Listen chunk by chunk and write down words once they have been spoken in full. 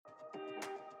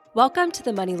Welcome to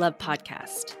the Money Love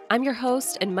Podcast. I'm your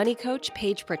host and money coach,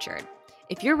 Paige Pritchard.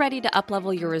 If you're ready to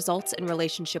uplevel your results in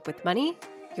relationship with money,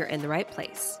 you're in the right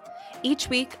place. Each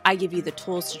week, I give you the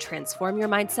tools to transform your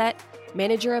mindset,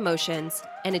 manage your emotions,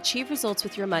 and achieve results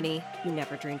with your money you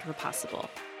never dreamed were possible.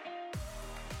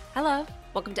 Hello,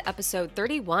 welcome to episode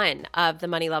 31 of the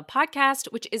Money Love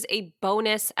Podcast, which is a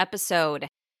bonus episode.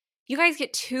 You guys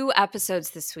get 2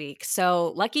 episodes this week,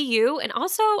 so lucky you. And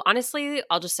also, honestly,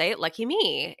 I'll just say it, lucky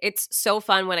me. It's so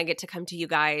fun when I get to come to you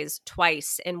guys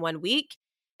twice in 1 week,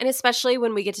 and especially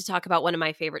when we get to talk about one of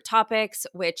my favorite topics,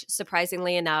 which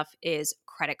surprisingly enough is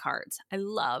credit cards. I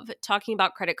love talking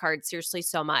about credit cards seriously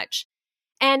so much.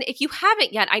 And if you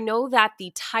haven't yet, I know that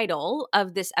the title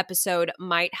of this episode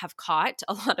might have caught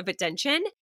a lot of attention.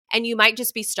 And you might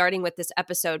just be starting with this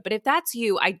episode. But if that's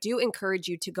you, I do encourage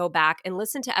you to go back and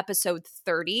listen to episode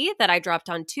 30 that I dropped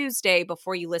on Tuesday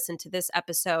before you listen to this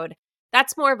episode.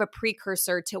 That's more of a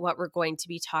precursor to what we're going to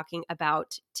be talking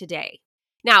about today.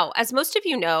 Now, as most of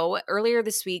you know, earlier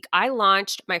this week, I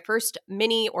launched my first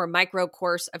mini or micro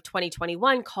course of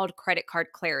 2021 called Credit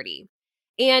Card Clarity.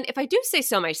 And if I do say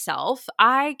so myself,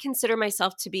 I consider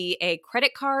myself to be a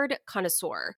credit card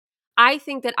connoisseur. I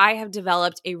think that I have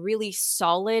developed a really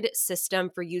solid system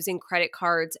for using credit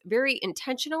cards very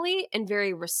intentionally and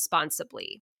very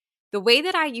responsibly. The way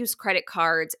that I use credit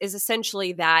cards is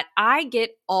essentially that I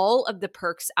get all of the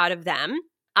perks out of them.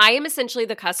 I am essentially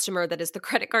the customer that is the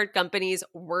credit card company's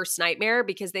worst nightmare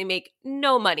because they make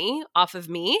no money off of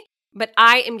me, but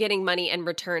I am getting money and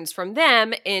returns from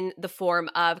them in the form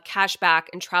of cashback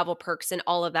and travel perks and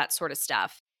all of that sort of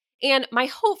stuff. And my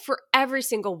hope for every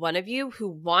single one of you who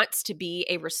wants to be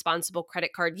a responsible credit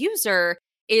card user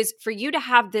is for you to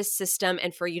have this system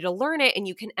and for you to learn it and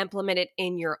you can implement it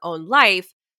in your own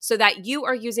life so that you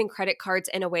are using credit cards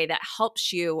in a way that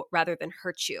helps you rather than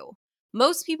hurts you.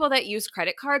 Most people that use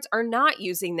credit cards are not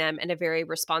using them in a very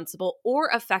responsible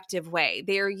or effective way.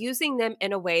 They are using them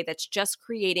in a way that's just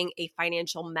creating a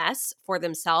financial mess for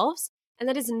themselves, and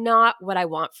that is not what I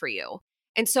want for you.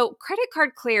 And so Credit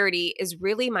Card Clarity is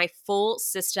really my full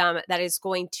system that is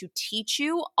going to teach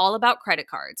you all about credit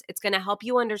cards. It's going to help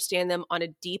you understand them on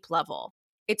a deep level.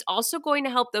 It's also going to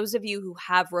help those of you who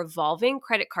have revolving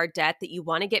credit card debt that you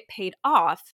want to get paid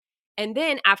off. And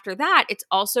then after that, it's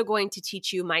also going to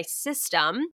teach you my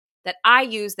system that I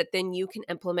use that then you can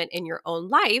implement in your own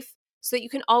life so that you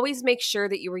can always make sure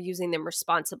that you are using them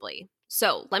responsibly.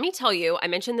 So let me tell you, I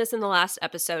mentioned this in the last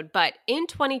episode, but in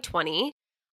 2020,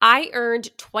 I earned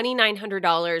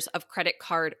 $2,900 of credit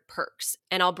card perks,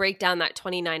 and I'll break down that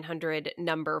 $2,900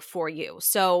 number for you.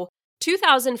 So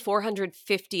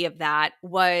 $2,450 of that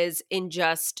was in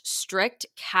just strict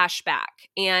cash back.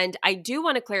 And I do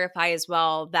want to clarify as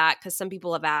well that, because some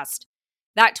people have asked,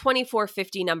 that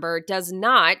 $2,450 number does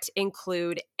not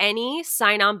include any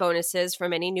sign-on bonuses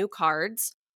from any new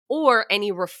cards or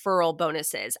any referral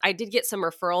bonuses. I did get some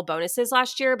referral bonuses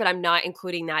last year, but I'm not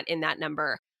including that in that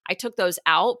number. I took those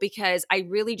out because I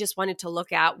really just wanted to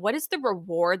look at what is the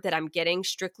reward that I'm getting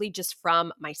strictly just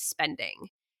from my spending.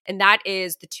 And that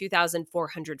is the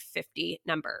 $2,450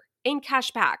 number in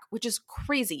cash back, which is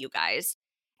crazy, you guys.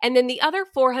 And then the other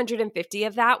 $450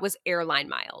 of that was airline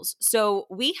miles. So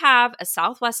we have a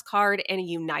Southwest card and a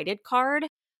United card.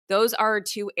 Those are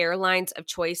 2 airlines of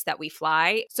choice that we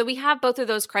fly. So we have both of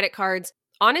those credit cards.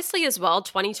 Honestly, as well,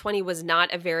 2020 was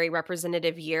not a very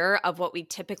representative year of what we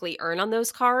typically earn on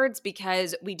those cards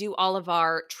because we do all of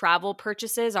our travel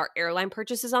purchases, our airline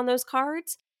purchases on those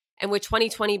cards. And with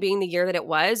 2020 being the year that it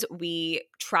was, we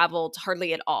traveled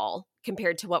hardly at all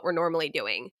compared to what we're normally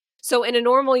doing. So in a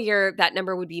normal year, that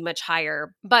number would be much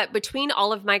higher. But between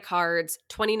all of my cards,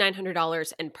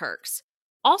 $2,900 in perks.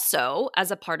 Also,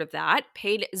 as a part of that,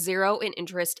 paid 0 in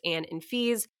interest and in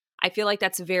fees. I feel like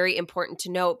that's very important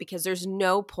to note because there's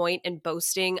no point in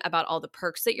boasting about all the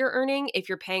perks that you're earning if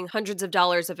you're paying hundreds of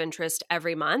dollars of interest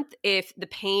every month. If the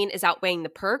pain is outweighing the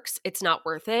perks, it's not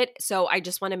worth it. So I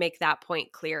just want to make that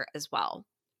point clear as well.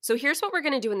 So here's what we're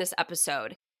going to do in this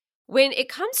episode. When it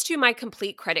comes to my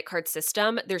complete credit card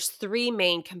system, there's 3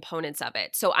 main components of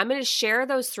it. So I'm going to share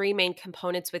those 3 main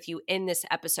components with you in this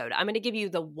episode. I'm going to give you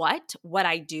the what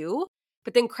I do.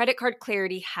 But then Credit Card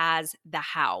Clarity has the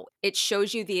how. It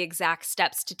shows you the exact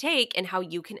steps to take and how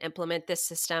you can implement this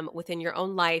system within your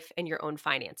own life and your own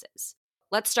finances.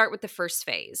 Let's start with the first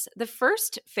phase. The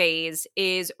first phase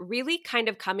is really kind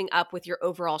of coming up with your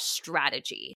overall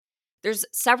strategy. There's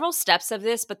several steps of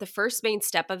this, but the first main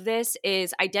step of this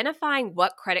is identifying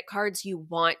what credit cards you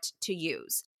want to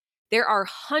use. There are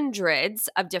hundreds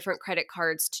of different credit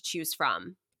cards to choose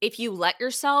from. If you let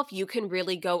yourself, you can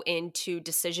really go into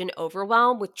decision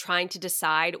overwhelm with trying to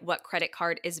decide what credit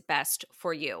card is best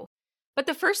for you. But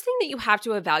the first thing that you have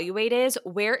to evaluate is,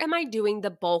 where am I doing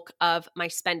the bulk of my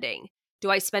spending?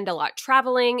 Do I spend a lot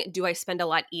traveling? Do I spend a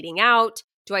lot eating out?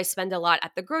 Do I spend a lot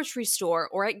at the grocery store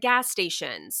or at gas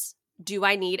stations? Do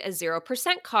I need a 0%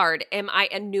 card? Am I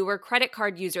a newer credit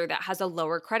card user that has a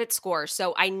lower credit score?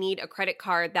 So I need a credit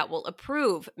card that will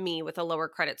approve me with a lower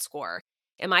credit score.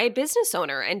 Am I a business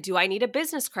owner and do I need a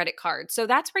business credit card? So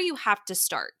that's where you have to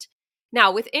start.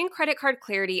 Now, within Credit Card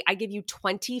Clarity, I give you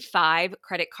 25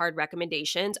 credit card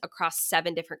recommendations across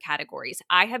 7 different categories.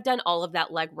 I have done all of that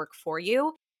legwork for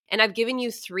you, and I've given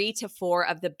you 3 to 4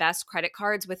 of the best credit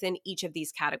cards within each of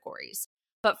these categories.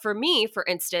 But for me, for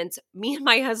instance, me and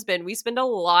my husband, we spend a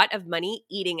lot of money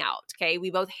eating out, okay? We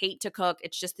both hate to cook.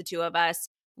 It's just the two of us.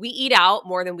 We eat out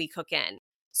more than we cook in.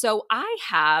 So I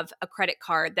have a credit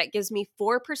card that gives me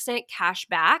 4% cash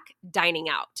back dining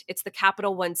out. It's the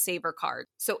Capital One Saver card.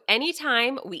 So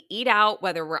anytime we eat out,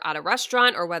 whether we're at a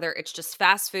restaurant or whether it's just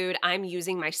fast food, I'm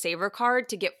using my Saver card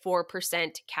to get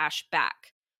 4% cash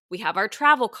back. We have our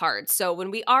travel card. So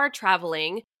when we are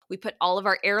traveling, we put all of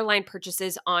our airline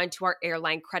purchases onto our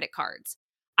airline credit cards.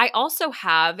 I also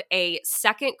have a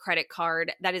second credit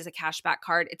card that is a cashback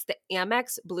card. It's the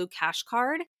Amex Blue Cash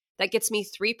Card. That gets me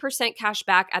 3% cash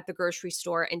back at the grocery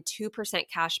store and 2%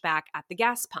 cash back at the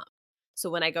gas pump.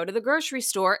 So when I go to the grocery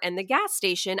store and the gas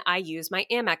station, I use my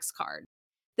Amex card.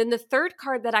 Then the third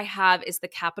card that I have is the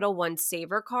Capital One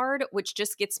Saver card, which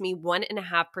just gets me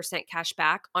 1.5% cash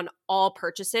back on all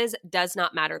purchases, does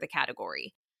not matter the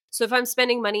category. So if I'm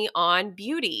spending money on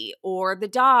beauty or the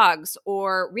dogs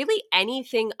or really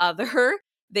anything other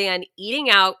than eating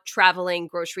out, traveling,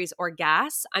 groceries, or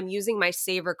gas, I'm using my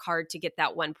Saver card to get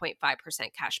that 1.5%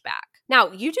 cash back.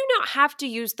 Now, you do not have to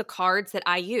use the cards that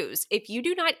I use. If you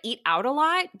do not eat out a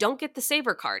lot, don't get the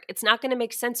Saver card. It's not going to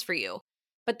make sense for you.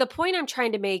 But the point I'm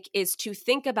trying to make is to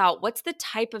think about what's the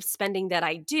type of spending that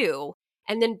I do,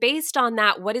 and then based on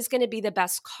that, what is going to be the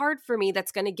best card for me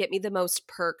that's going to get me the most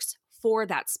perks for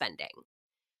that spending.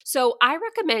 So I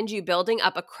recommend you building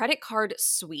up a credit card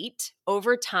suite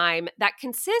over time that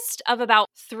consists of about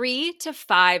 3 to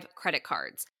 5 credit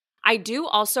cards. I do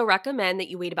also recommend that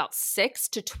you wait about 6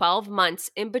 to 12 months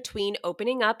in between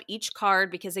opening up each card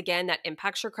because, again, that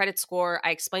impacts your credit score. I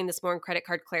explained this more in Credit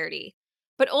Card Clarity.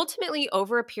 But ultimately,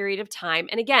 over a period of time,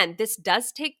 and again, this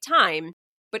does take time,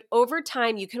 but over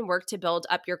time, you can work to build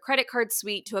up your credit card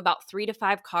suite to about 3 to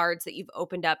 5 cards that you've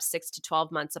opened up 6 to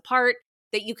 12 months apart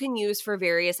that you can use for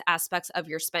various aspects of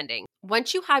your spending.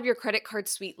 Once you have your credit card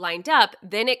suite lined up,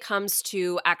 then it comes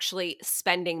to actually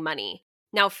spending money.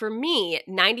 Now, for me,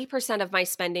 90% of my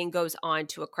spending goes on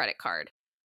to a credit card.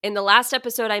 In the last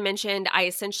episode I mentioned, I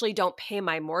essentially don't pay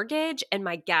my mortgage and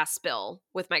my gas bill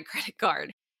with my credit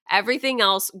card. Everything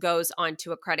else goes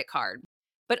onto a credit card.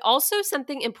 But also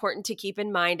something important to keep in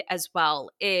mind as well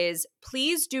is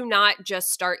please do not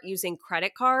just start using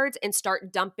credit cards and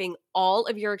start dumping all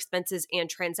of your expenses and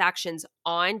transactions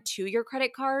onto your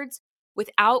credit cards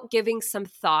without giving some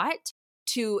thought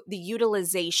to the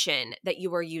utilization that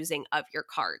you are using of your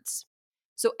cards.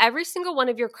 So every single one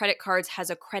of your credit cards has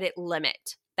a credit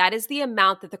limit. That is the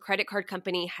amount that the credit card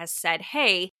company has said,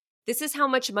 hey, this is how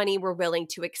much money we're willing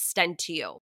to extend to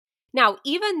you. Now,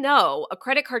 even though a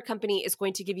credit card company is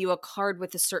going to give you a card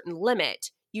with a certain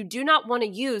limit, you do not want to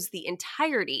use the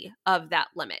entirety of that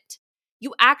limit.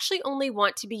 You actually only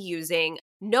want to be using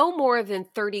no more than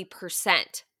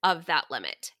 30% of that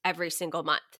limit every single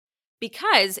month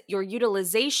because your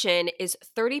utilization is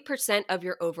 30% of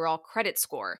your overall credit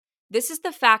score. This is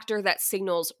the factor that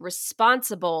signals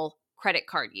responsible credit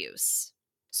card use.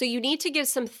 So you need to give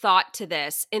some thought to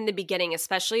this in the beginning,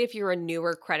 especially if you're a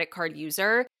newer credit card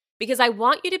user, because I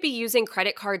want you to be using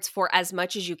credit cards for as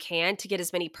much as you can to get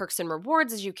as many perks and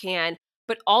rewards as you can,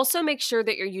 but also make sure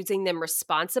that you're using them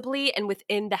responsibly and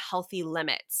within the healthy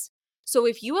limits. So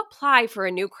if you apply for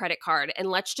a new credit card, and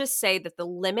let's just say that the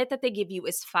limit that they give you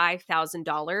is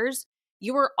 $5,000,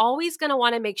 you are always going to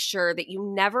want to make sure that you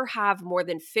never have more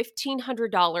than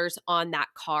 $1,500 on that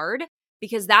card,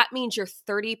 because that means you're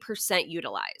 30%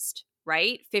 utilized,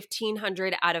 right?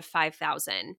 1,500 out of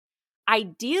 5,000.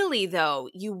 Ideally, though,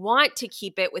 you want to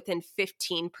keep it within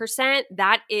 15%.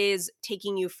 That is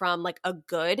taking you from like a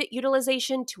good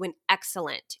utilization to an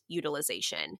excellent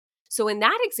utilization. So in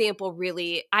that example,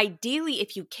 really, ideally,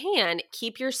 if you can,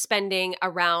 keep your spending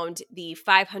around the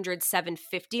 500,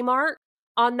 750 mark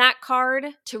on that card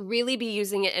to really be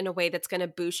using it in a way that's going to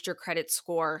boost your credit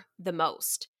score the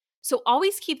most. So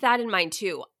always keep that in mind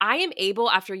too. I am able,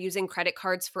 after using credit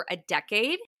cards for a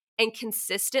decade, and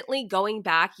consistently going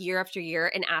back year after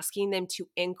year and asking them to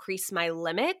increase my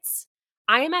limits,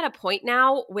 I am at a point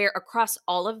now where across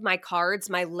all of my cards,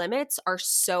 my limits are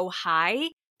so high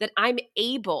that I'm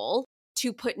able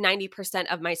to put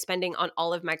 90% of my spending on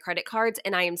all of my credit cards,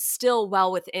 and I am still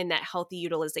well within that healthy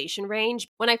utilization range.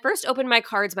 When I first opened my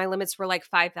cards, my limits were like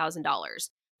 $5,000,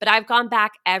 but I've gone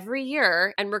back every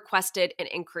year and requested an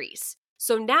increase.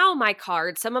 So now my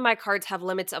cards, some of my cards have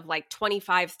limits of like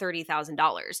 $25,000,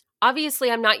 $30,000.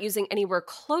 Obviously, I'm not using anywhere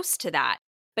close to that.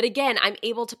 But again, I'm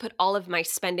able to put all of my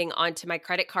spending onto my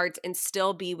credit cards and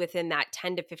still be within that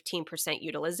 10 to 15%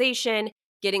 utilization,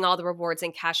 getting all the rewards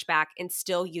and cash back and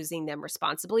still using them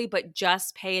responsibly, but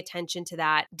just pay attention to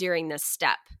that during this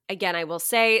step. Again, I will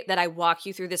say that I walk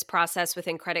you through this process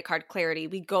within Credit Card Clarity.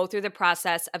 We go through the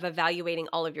process of evaluating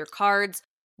all of your cards,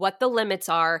 what the limits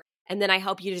are, and then I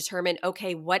help you determine,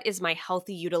 okay, what is my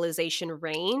healthy utilization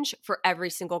range for every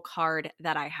single card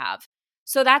that I have?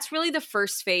 So that's really the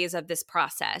first phase of this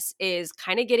process, is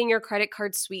kind of getting your credit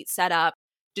card suite set up,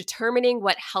 determining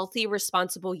what healthy,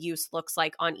 responsible use looks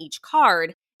like on each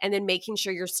card, and then making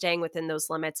sure you're staying within those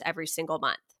limits every single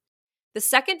month. The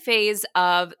second phase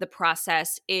of the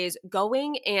process is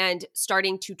going and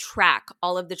starting to track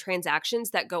all of the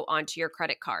transactions that go onto your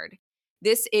credit card.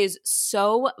 This is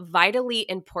so vitally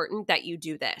important that you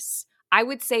do this. I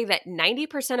would say that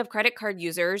 90% of credit card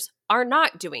users are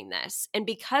not doing this. And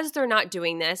because they're not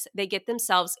doing this, they get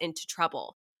themselves into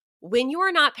trouble. When you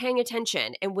are not paying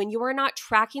attention and when you are not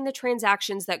tracking the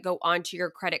transactions that go onto your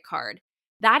credit card,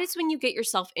 that is when you get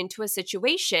yourself into a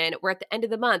situation where at the end of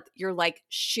the month, you're like,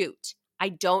 shoot, I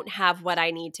don't have what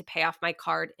I need to pay off my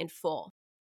card in full.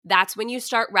 That's when you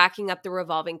start racking up the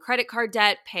revolving credit card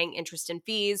debt, paying interest and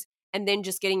fees, and then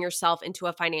just getting yourself into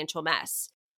a financial mess.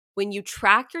 When you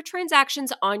track your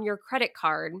transactions on your credit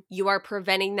card, you are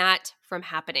preventing that from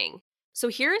happening. So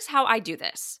here's how I do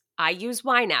this. I use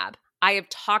YNAB. I have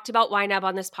talked about YNAB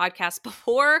on this podcast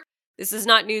before. This is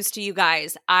not news to you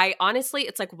guys.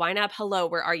 It's like YNAB, hello,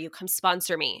 where are you? Come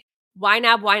sponsor me.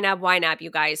 YNAB,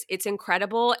 you guys. It's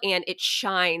incredible and it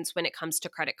shines when it comes to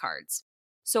credit cards.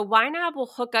 So YNAB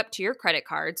will hook up to your credit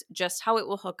cards just how it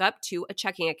will hook up to a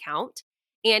checking account,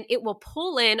 and it will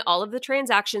pull in all of the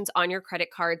transactions on your credit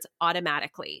cards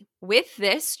automatically. With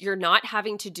this, you're not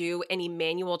having to do any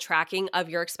manual tracking of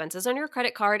your expenses on your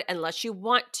credit card unless you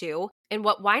want to. And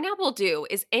what YNAB will do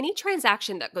is any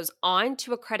transaction that goes on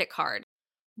to a credit card,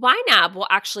 YNAB will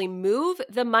actually move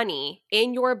the money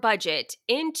in your budget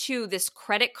into this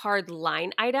credit card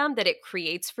line item that it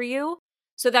creates for you,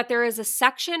 so that there is a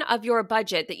section of your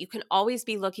budget that you can always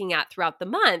be looking at throughout the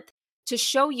month to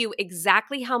show you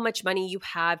exactly how much money you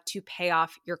have to pay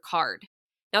off your card.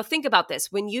 Now think about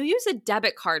this. When you use a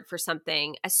debit card for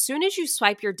something, as soon as you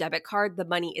swipe your debit card, the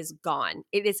money is gone.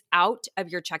 It is out of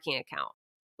your checking account.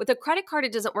 With a credit card,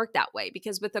 it doesn't work that way,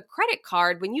 because with a credit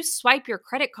card, when you swipe your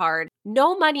credit card,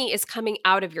 no money is coming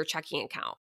out of your checking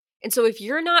account. And so if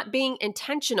you're not being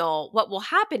intentional, what will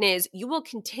happen is you will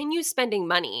continue spending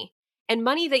money, and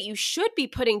money that you should be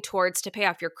putting towards to pay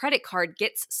off your credit card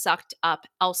gets sucked up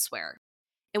elsewhere.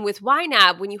 And with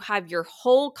YNAB, when you have your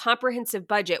whole comprehensive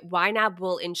budget, YNAB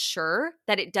will ensure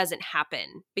that it doesn't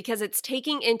happen, because it's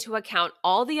taking into account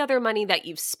all the other money that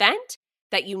you've spent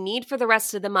that you need for the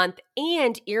rest of the month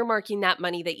and earmarking that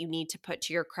money that you need to put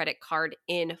to your credit card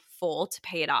in full to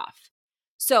pay it off.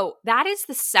 So that is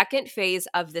the second phase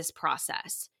of this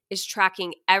process, is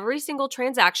tracking every single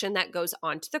transaction that goes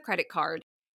onto the credit card,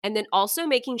 and then also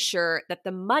making sure that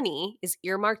the money is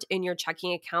earmarked in your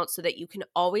checking account so that you can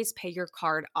always pay your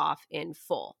card off in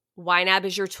full. YNAB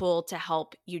is your tool to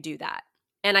help you do that.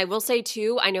 And I will say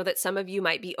too, I know that some of you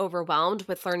might be overwhelmed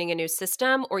with learning a new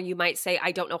system, or you might say,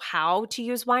 I don't know how to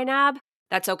use YNAB.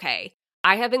 That's okay.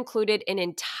 I have included an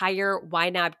entire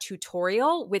YNAB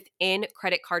tutorial within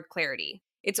Credit Card Clarity.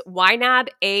 It's YNAB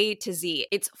A to Z.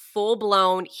 It's full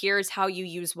blown. Here's how you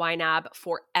use YNAB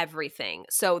for everything.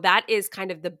 So that is kind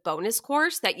of the bonus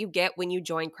course that you get when you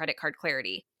join Credit Card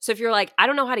Clarity. So if you're like, I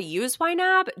don't know how to use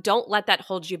YNAB, don't let that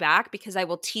hold you back, because I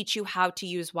will teach you how to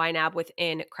use YNAB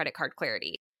within Credit Card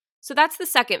Clarity. So that's the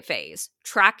second phase,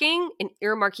 tracking and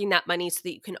earmarking that money so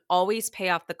that you can always pay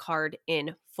off the card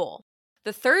in full.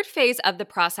 The third phase of the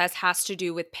process has to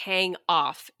do with paying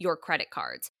off your credit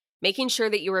cards, making sure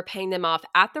that you are paying them off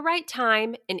at the right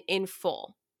time and in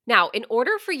full. Now, in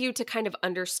order for you to kind of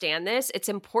understand this, it's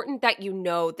important that you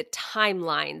know the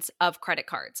timelines of credit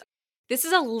cards. This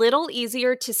is a little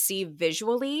easier to see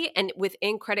visually, and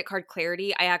within Credit Card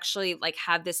Clarity, I actually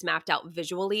have this mapped out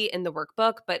visually in the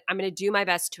workbook, but I'm going to do my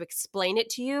best to explain it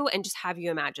to you and just have you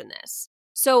imagine this.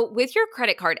 So with your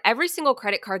credit card, every single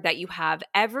credit card that you have,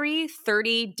 every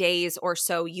 30 days or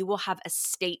so, you will have a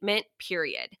statement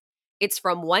period. It's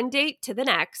from one date to the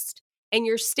next. And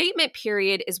your statement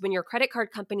period is when your credit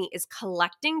card company is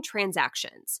collecting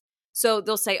transactions. So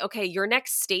they'll say, okay, your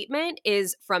next statement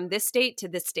is from this date to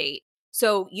this date.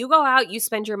 So you go out, you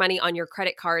spend your money on your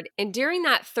credit card. And during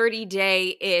that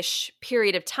 30-day-ish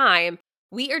period of time,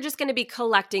 we are just going to be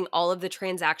collecting all of the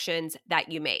transactions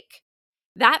that you make.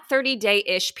 That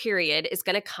 30-day-ish period is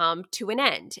going to come to an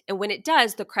end. And when it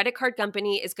does, the credit card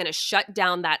company is going to shut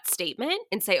down that statement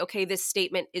and say, okay, this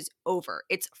statement is over.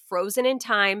 It's frozen in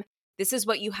time. This is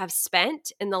what you have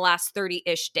spent in the last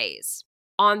 30-ish days.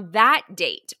 On that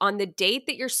date, on the date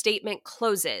that your statement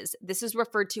closes, this is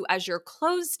referred to as your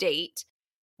close date.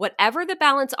 Whatever the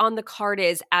balance on the card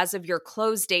is as of your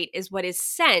close date is what is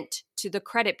sent to the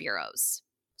credit bureaus.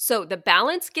 So the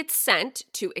balance gets sent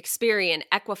to Experian,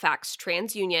 Equifax,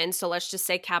 TransUnion. So let's just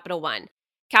say Capital One.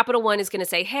 Capital One is going to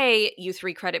say, hey, you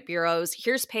three credit bureaus,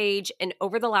 here's Paige. And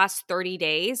over the last 30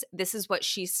 days, this is what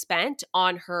she spent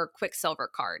on her Quicksilver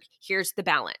card. Here's the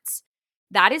balance.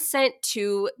 That is sent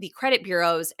to the credit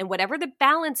bureaus. And whatever the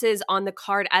balance is on the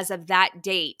card as of that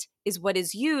date is what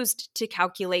is used to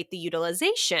calculate the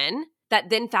utilization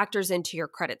that then factors into your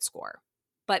credit score.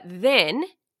 But then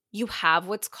you have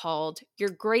what's called your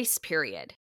grace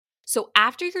period. So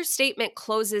after your statement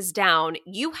closes down,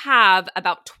 you have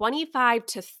about 25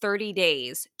 to 30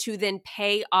 days to then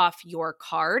pay off your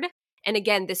card. And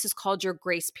again, this is called your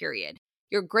grace period.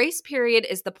 Your grace period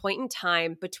is the point in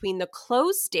time between the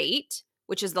close date,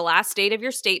 which is the last date of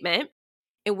your statement,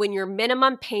 and when your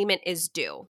minimum payment is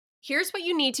due. Here's what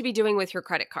you need to be doing with your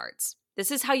credit cards.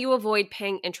 This is how you avoid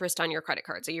paying interest on your credit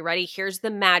cards. Are you ready? Here's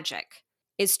the magic,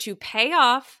 is to pay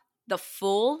off the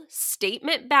full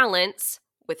statement balance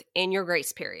within your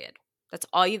grace period. That's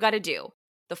all you got to do.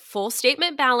 The full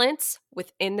statement balance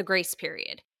within the grace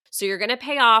period. So you're going to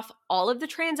pay off all of the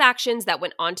transactions that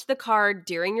went onto the card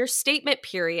during your statement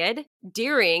period,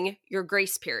 during your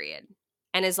grace period.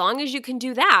 And as long as you can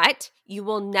do that, you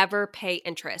will never pay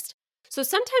interest. So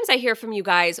sometimes I hear from you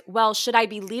guys, well, should I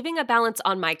be leaving a balance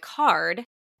on my card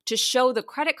to show the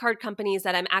credit card companies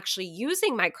that I'm actually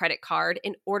using my credit card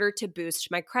in order to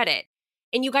boost my credit?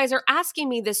 And you guys are asking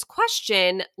me this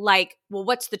question like, well,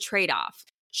 what's the trade-off?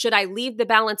 Should I leave the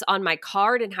balance on my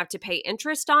card and have to pay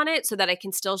interest on it so that I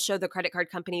can still show the credit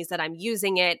card companies that I'm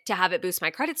using it to have it boost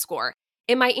my credit score?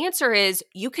 And my answer is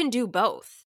you can do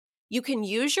both. You can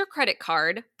use your credit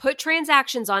card, put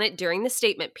transactions on it during the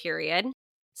statement period,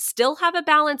 still have a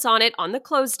balance on it on the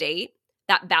close date.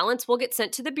 That balance will get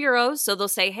sent to the bureaus. So they'll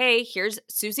say, hey, here's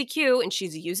Susie Q and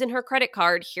she's using her credit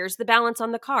card. Here's the balance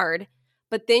on the card.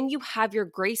 But then you have your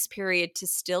grace period to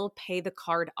still pay the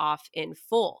card off in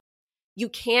full. You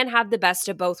can have the best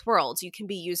of both worlds. You can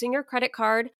be using your credit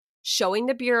card, showing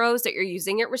the bureaus that you're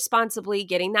using it responsibly,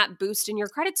 getting that boost in your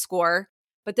credit score.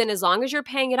 But then as long as you're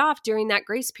paying it off during that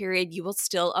grace period, you will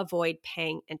still avoid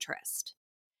paying interest.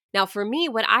 Now, for me,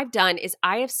 what I've done is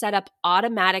I have set up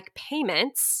automatic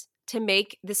payments to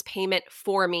make this payment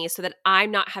for me so that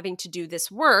I'm not having to do this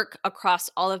work across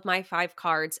all of my 5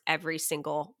 cards every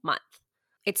single month.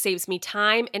 It saves me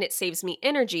time and it saves me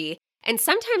energy. And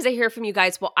sometimes I hear from you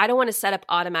guys, well, I don't want to set up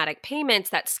automatic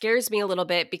payments. That scares me a little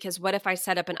bit because what if I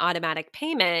set up an automatic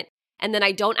payment and then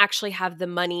I don't actually have the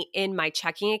money in my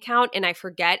checking account and I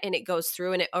forget and it goes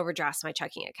through and it overdrafts my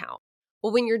checking account?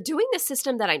 Well, when you're doing the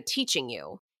system that I'm teaching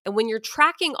you and when you're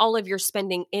tracking all of your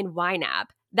spending in YNAB,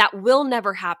 that will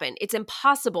never happen. It's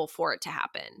impossible for it to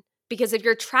happen because if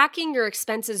you're tracking your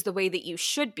expenses the way that you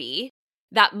should be,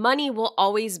 that money will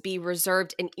always be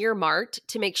reserved and earmarked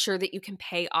to make sure that you can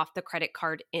pay off the credit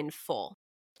card in full.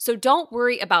 So don't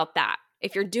worry about that.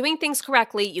 If you're doing things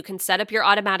correctly, you can set up your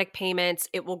automatic payments.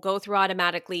 It will go through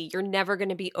automatically. You're never going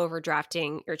to be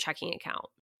overdrafting your checking account.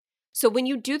 So when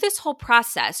you do this whole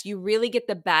process, you really get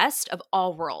the best of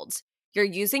all worlds. You're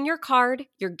using your card,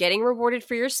 you're getting rewarded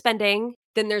for your spending,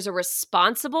 then there's a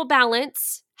responsible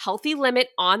balance, healthy limit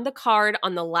on the card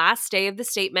on the last day of the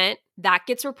statement. That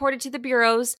gets reported to the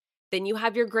bureaus. Then you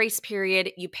have your grace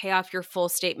period. You pay off your full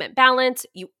statement balance.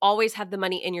 You always have the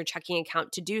money in your checking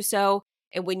account to do so.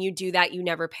 And when you do that, you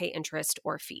never pay interest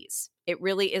or fees. It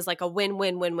really is like a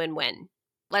win-win-win-win-win.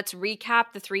 Let's recap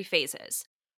the 3 phases.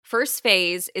 First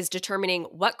phase is determining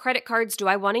what credit cards do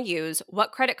I want to use,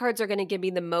 what credit cards are going to give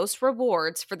me the most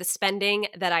rewards for the spending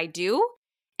that I do,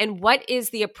 and what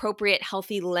is the appropriate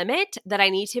healthy limit that I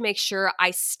need to make sure I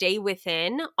stay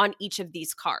within on each of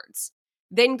these cards.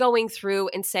 Then going through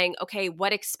and saying, okay,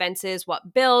 what expenses,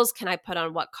 what bills can I put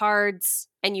on what cards?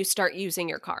 And you start using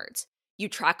your cards. You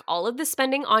track all of the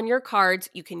spending on your cards.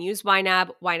 You can use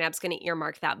YNAB. YNAB's going to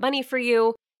earmark that money for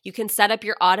you. You can set up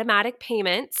your automatic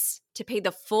payments to pay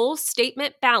the full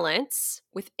statement balance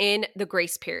within the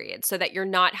grace period so that you're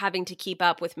not having to keep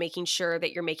up with making sure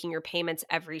that you're making your payments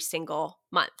every single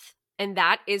month. And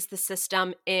that is the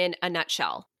system in a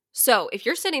nutshell. So if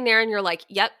you're sitting there and you're like,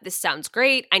 yep, this sounds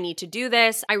great. I need to do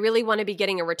this. I really want to be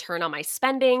getting a return on my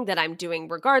spending that I'm doing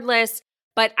regardless,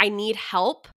 but I need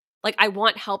help. Like I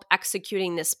want help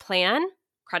executing this plan.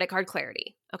 Credit Card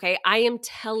Clarity. Okay. I am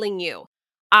telling you,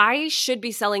 I should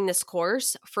be selling this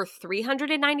course for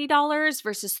 $390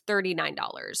 versus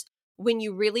 $39 when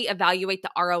you really evaluate the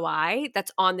ROI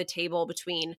that's on the table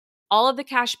between all of the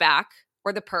cash back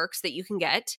or the perks that you can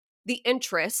get, the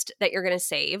interest that you're going to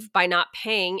save by not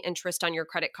paying interest on your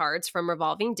credit cards from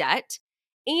revolving debt,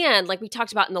 and like we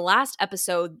talked about in the last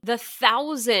episode, the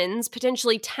thousands,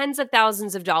 potentially tens of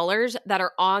thousands of dollars that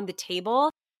are on the table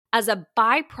as a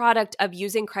byproduct of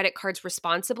using credit cards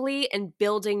responsibly and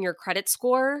building your credit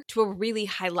score to a really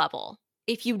high level.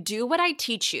 If you do what I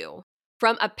teach you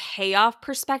from a payoff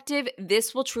perspective,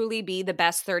 this will truly be the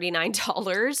best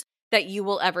 $39 that you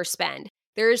will ever spend.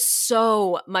 There is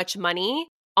so much money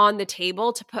on the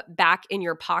table to put back in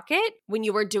your pocket when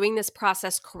you are doing this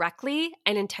process correctly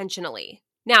and intentionally.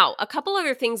 Now, a couple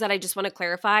other things that I just want to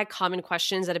clarify, common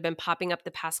questions that have been popping up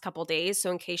the past couple days, so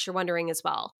in case you're wondering as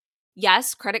well.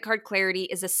 Yes, Credit Card Clarity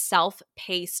is a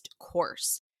self-paced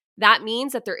course. That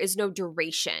means that there is no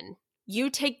duration. You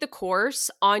take the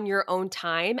course on your own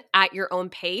time, at your own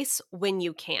pace, when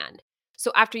you can.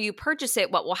 So after you purchase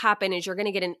it, what will happen is you're going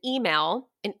to get an email,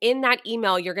 and in that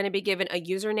email, you're going to be given a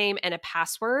username and a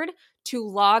password to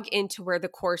log into where the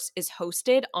course is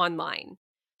hosted online.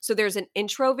 So there's an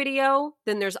intro video,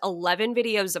 then there's 11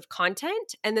 videos of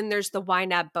content, and then there's the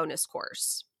YNAB bonus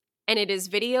course. And it is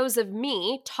videos of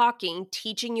me talking,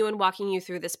 teaching you and walking you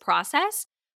through this process.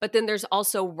 But then there's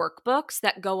also workbooks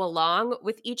that go along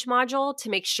with each module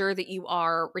to make sure that you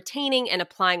are retaining and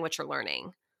applying what you're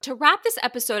learning. To wrap this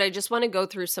episode, I just want to go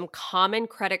through some common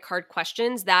credit card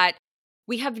questions that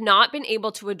we have not been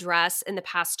able to address in the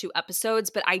past 2 episodes,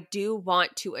 but I do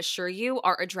want to assure you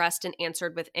are addressed and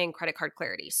answered within Credit Card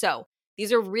Clarity. So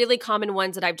these are really common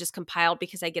ones that I've just compiled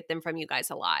because I get them from you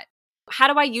guys a lot.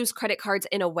 How do I use credit cards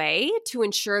in a way to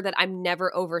ensure that I'm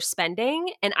never overspending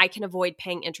and I can avoid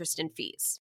paying interest and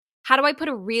fees? How do I put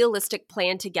a realistic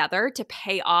plan together to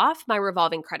pay off my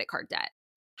revolving credit card debt?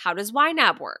 How does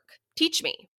YNAB work? Teach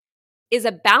me. Is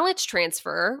a balance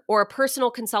transfer or a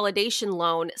personal consolidation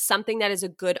loan something that is a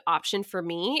good option for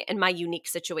me in my unique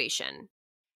situation?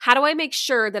 How do I make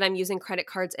sure that I'm using credit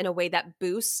cards in a way that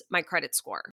boosts my credit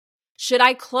score? Should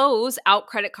I close out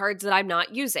credit cards that I'm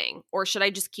not using, or should I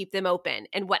just keep them open?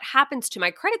 And what happens to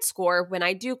my credit score when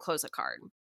I do close a card?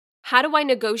 How do I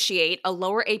negotiate a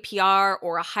lower APR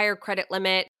or a higher credit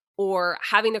limit, or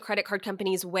having the credit card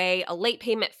companies weigh a late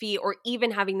payment fee, or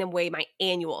even having them weigh my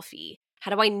annual fee? How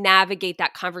do I navigate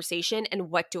that conversation, and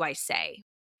what do I say?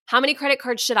 How many credit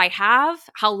cards should I have?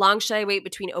 How long should I wait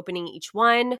between opening each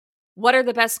one? What are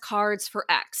the best cards for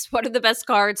X? What are the best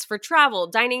cards for travel,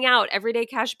 dining out, everyday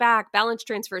cash back, balance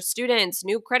transfer, students,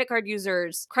 new credit card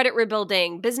users, credit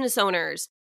rebuilding, business owners?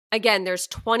 Again, there's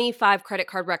 25 credit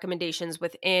card recommendations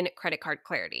within Credit Card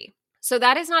Clarity. So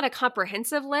that is not a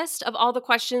comprehensive list of all the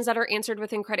questions that are answered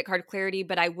within Credit Card Clarity,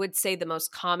 but I would say the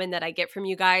most common that I get from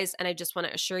you guys, and I just want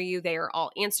to assure you they are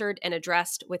all answered and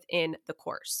addressed within the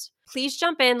course. Please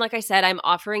jump in. Like I said, I'm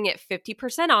offering it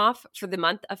 50% off for the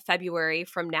month of February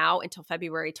from now until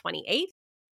February 28th.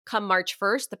 Come March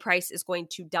 1st, the price is going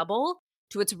to double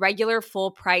to its regular full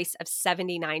price of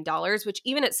 $79, which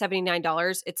even at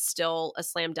 $79, it's still a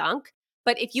slam dunk.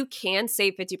 But if you can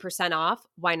save 50% off,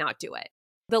 why not do it?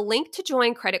 The link to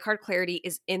join Credit Card Clarity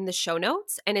is in the show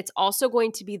notes, and it's also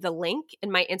going to be the link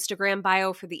in my Instagram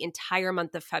bio for the entire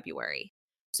month of February.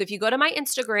 So if you go to my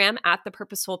Instagram at The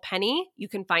Purposeful Penny, you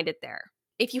can find it there.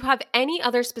 If you have any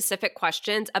other specific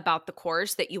questions about the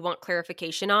course that you want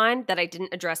clarification on that I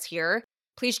didn't address here,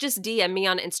 please just DM me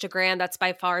on Instagram. That's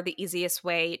by far the easiest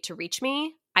way to reach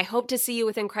me. I hope to see you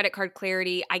within Credit Card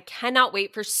Clarity. I cannot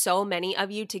wait for so many of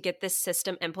you to get this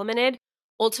system implemented.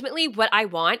 Ultimately, what I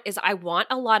want is I want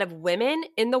a lot of women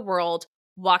in the world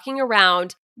walking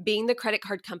around being the credit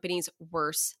card company's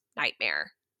worst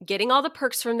nightmare. Getting all the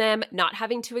perks from them, not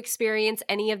having to experience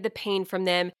any of the pain from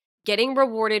them, getting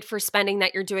rewarded for spending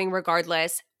that you're doing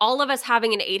regardless, all of us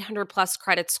having an 800 plus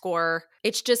credit score.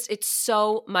 It's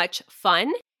so much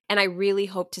fun. And I really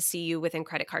hope to see you within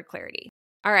Credit Card Clarity.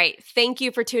 All right. Thank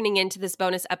you for tuning in to this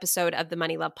bonus episode of the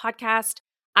Money Love Podcast.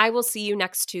 I will see you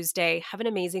next Tuesday. Have an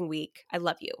amazing week. I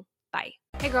love you. Bye.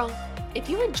 Hey, girl. If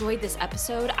you enjoyed this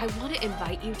episode, I want to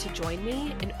invite you to join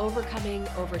me in Overcoming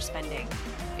Overspending.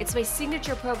 It's my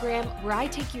signature program where I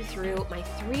take you through my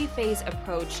 3-phase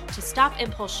approach to stop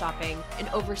impulse shopping and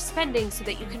overspending so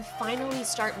that you can finally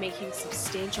start making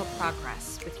substantial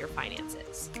progress with your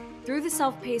finances. Through the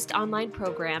self-paced online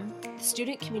program, the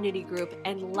student community group,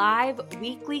 and live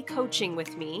weekly coaching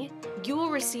with me, you will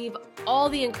receive all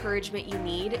the encouragement you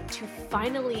need to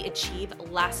finally achieve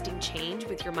lasting change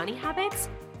with your money habits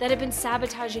that have been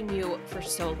sabotaging you for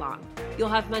so long. You'll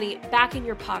have money back in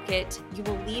your pocket, you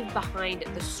will leave behind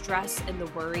the stress and the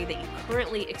worry that you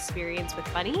currently experience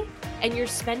with money, and your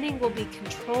spending will be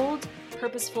controlled,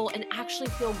 purposeful, and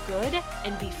actually feel good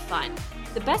and be fun.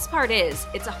 The best part is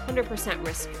it's 100%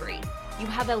 risk-free. You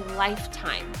have a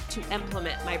lifetime to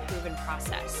implement my proven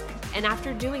process. And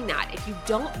after doing that, if you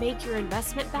don't make your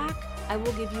investment back, I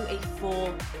will give you a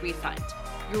full refund.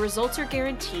 Your results are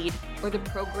guaranteed, or the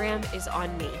program is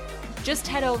on me. Just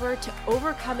head over to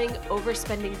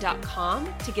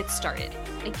overcomingoverspending.com to get started.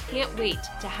 I can't wait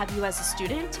to have you as a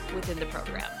student within the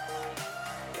program.